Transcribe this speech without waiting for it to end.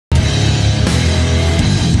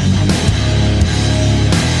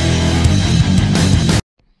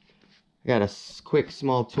Got a quick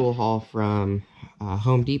small tool haul from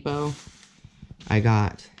Home Depot. I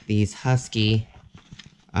got these Husky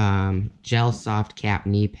gel soft cap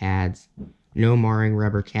knee pads. No marring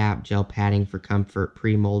rubber cap, gel padding for comfort,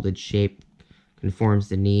 pre-molded shape, conforms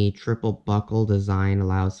the knee. Triple buckle design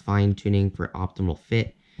allows fine tuning for optimal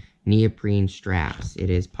fit. Neoprene straps. It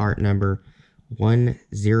is part number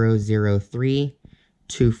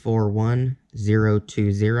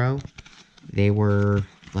 1003241020. They were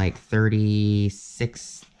like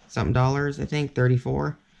 $36 something, I think,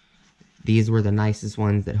 34. These were the nicest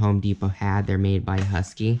ones that Home Depot had. They're made by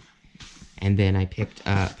Husky. And then I picked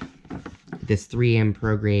up this 3M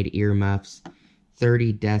Pro Grade earmuffs,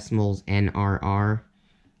 30 decimals NRR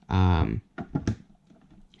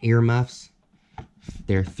earmuffs.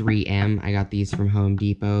 They're 3M. I got these from Home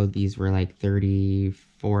Depot. These were like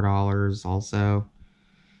 $34 also.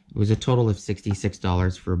 It was a total of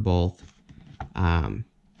 $66 for both.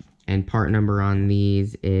 And part number on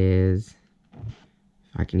these is,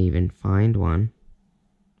 if I can even find one,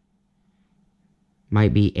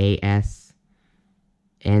 might be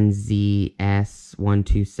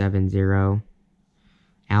ASNZS1270.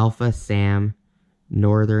 Alpha Sam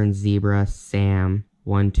Northern Zebra Sam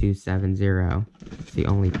 1270. It's the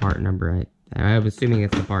only part number. I'm assuming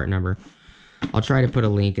it's the part number. I'll try to put a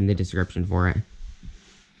link in the description for it.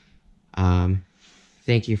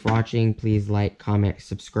 Thank you for watching. Please like, comment,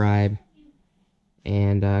 subscribe,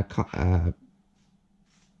 and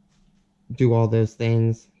do all those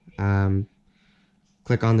things.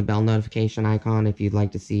 Click on the bell notification icon if you'd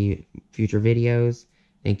like to see future videos.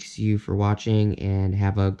 Thanks you for watching, and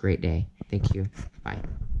have a great day. Thank you. Bye.